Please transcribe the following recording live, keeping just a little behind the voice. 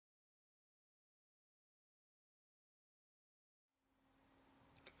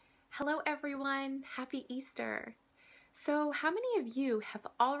Hello everyone, happy Easter. So how many of you have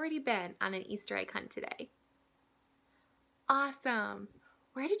already been on an Easter egg hunt today? Awesome.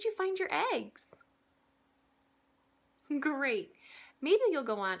 Where did you find your eggs? Great. Maybe you'll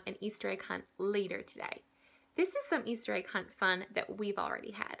go on an Easter egg hunt later today. This is some Easter egg hunt fun that we've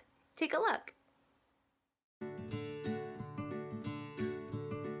already had. Take a look.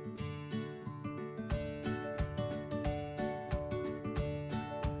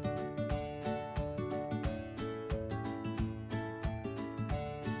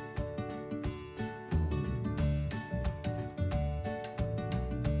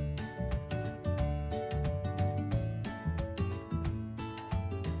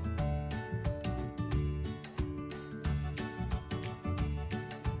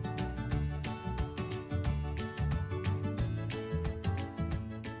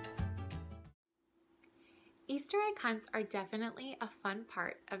 Easter egg hunts are definitely a fun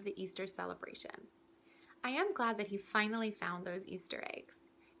part of the Easter celebration. I am glad that he finally found those Easter eggs,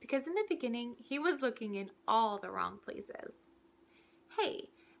 because in the beginning he was looking in all the wrong places. Hey,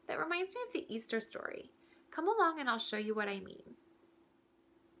 that reminds me of the Easter story. Come along and I'll show you what I mean.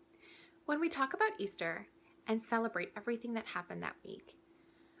 When we talk about Easter and celebrate everything that happened that week,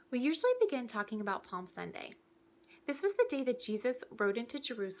 we usually begin talking about Palm Sunday. This was the day that Jesus rode into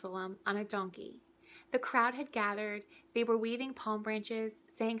Jerusalem on a donkey. The crowd had gathered, they were waving palm branches,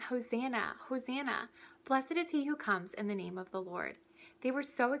 saying, "Hosanna, Hosanna, blessed is he who comes in the name of the Lord." They were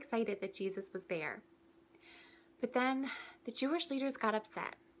so excited that Jesus was there. But then the Jewish leaders got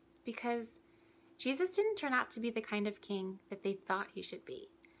upset because Jesus didn't turn out to be the kind of king that they thought he should be.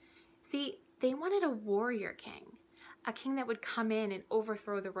 See, they wanted a warrior king, a king that would come in and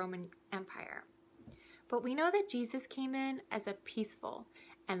overthrow the Roman Empire. But we know that Jesus came in as a peaceful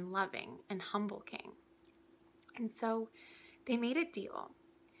and loving and humble king. And so they made a deal.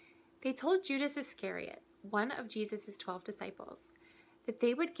 They told Judas Iscariot, one of Jesus' 12 disciples, that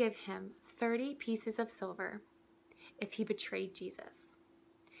they would give him 30 pieces of silver if he betrayed Jesus.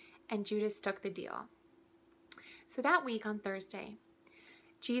 And Judas took the deal. So that week on Thursday,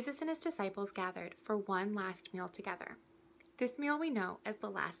 Jesus and his disciples gathered for one last meal together. This meal we know as the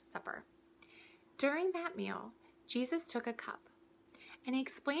Last Supper. During that meal, Jesus took a cup, and he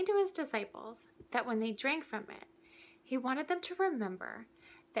explained to his disciples that when they drank from it, he wanted them to remember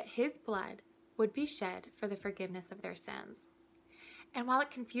that his blood would be shed for the forgiveness of their sins. And while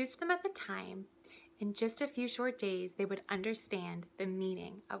it confused them at the time, in just a few short days, they would understand the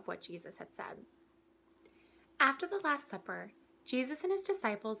meaning of what Jesus had said. After the Last Supper, Jesus and his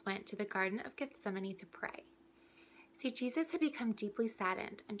disciples went to the Garden of Gethsemane to pray. See, Jesus had become deeply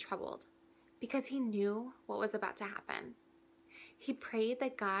saddened and troubled because he knew what was about to happen. He prayed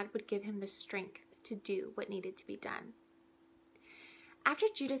that God would give him the strength to do what needed to be done. After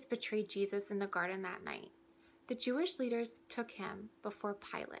Judas betrayed Jesus in the garden that night, the Jewish leaders took him before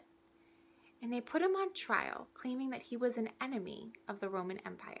Pilate, and they put him on trial, claiming that he was an enemy of the Roman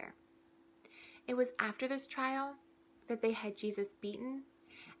Empire. It was after this trial that they had Jesus beaten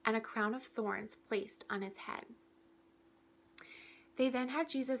and a crown of thorns placed on his head. They then had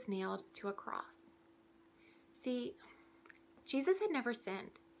Jesus nailed to a cross. See, Jesus had never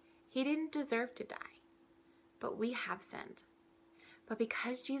sinned. He didn't deserve to die. But we have sinned. But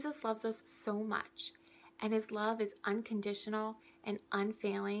because Jesus loves us so much, and his love is unconditional and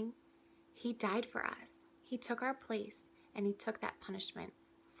unfailing, he died for us. He took our place, and he took that punishment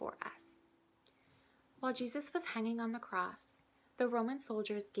for us. While Jesus was hanging on the cross, the Roman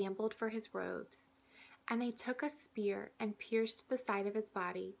soldiers gambled for his robes, and they took a spear and pierced the side of his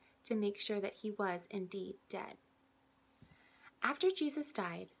body to make sure that he was indeed dead. After Jesus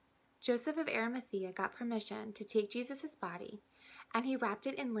died, Joseph of Arimathea got permission to take Jesus' body, and he wrapped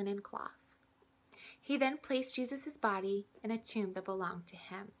it in linen cloth. He then placed Jesus' body in a tomb that belonged to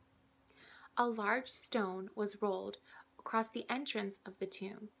him. A large stone was rolled across the entrance of the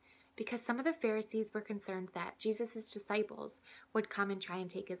tomb because some of the Pharisees were concerned that Jesus' disciples would come and try and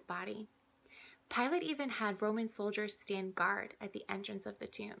take his body. Pilate even had Roman soldiers stand guard at the entrance of the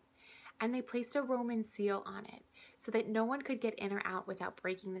tomb, and they placed a Roman seal on it so that no one could get in or out without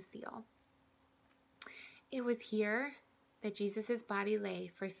breaking the seal. It was here that Jesus' body lay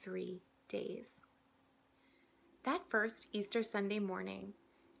for 3 days. That first Easter Sunday morning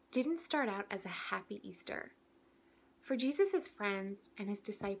didn't start out as a happy Easter. For Jesus' friends and his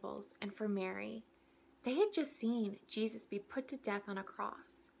disciples, and for Mary, they had just seen Jesus be put to death on a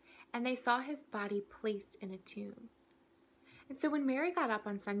cross, and they saw his body placed in a tomb. And so when Mary got up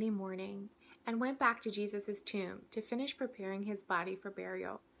on Sunday morning and went back to Jesus' tomb to finish preparing his body for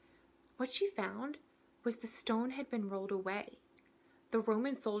burial, what she found was the stone had been rolled away. The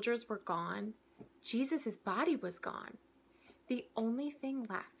Roman soldiers were gone. Jesus' body was gone. The only thing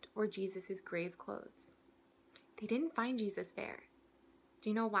left were Jesus' grave clothes. They didn't find Jesus there. Do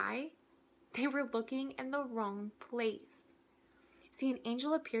you know why? They were looking in the wrong place. See, an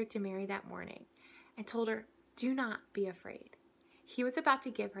angel appeared to Mary that morning and told her, "Do not be afraid." He was about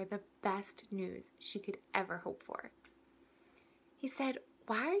to give her the best news she could ever hope for. He said,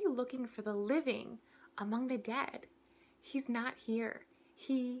 "Why are you looking for the living among the dead? He's not here.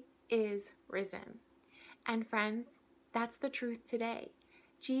 He is risen." And friends, that's the truth today.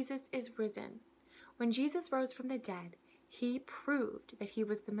 Jesus is risen. When Jesus rose from the dead, he proved that he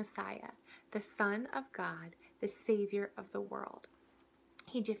was the Messiah, the Son of God, the Savior of the world.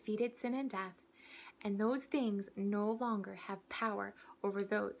 He defeated sin and death, and those things no longer have power over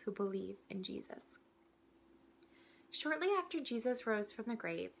those who believe in Jesus. Shortly after Jesus rose from the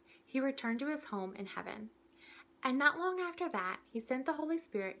grave, he returned to his home in heaven. And not long after that, he sent the Holy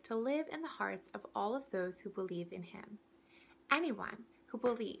Spirit to live in the hearts of all of those who believe in him. Anyone who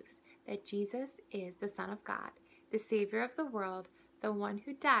believes that Jesus is the Son of God, the Savior of the world, the one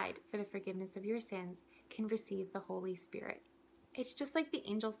who died for the forgiveness of your sins, can receive the Holy Spirit. It's just like the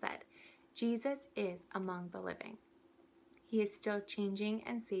angel said, Jesus is among the living. He is still changing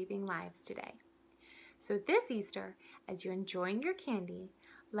and saving lives today. So this Easter, as you're enjoying your candy,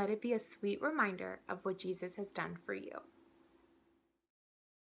 let it be a sweet reminder of what Jesus has done for you.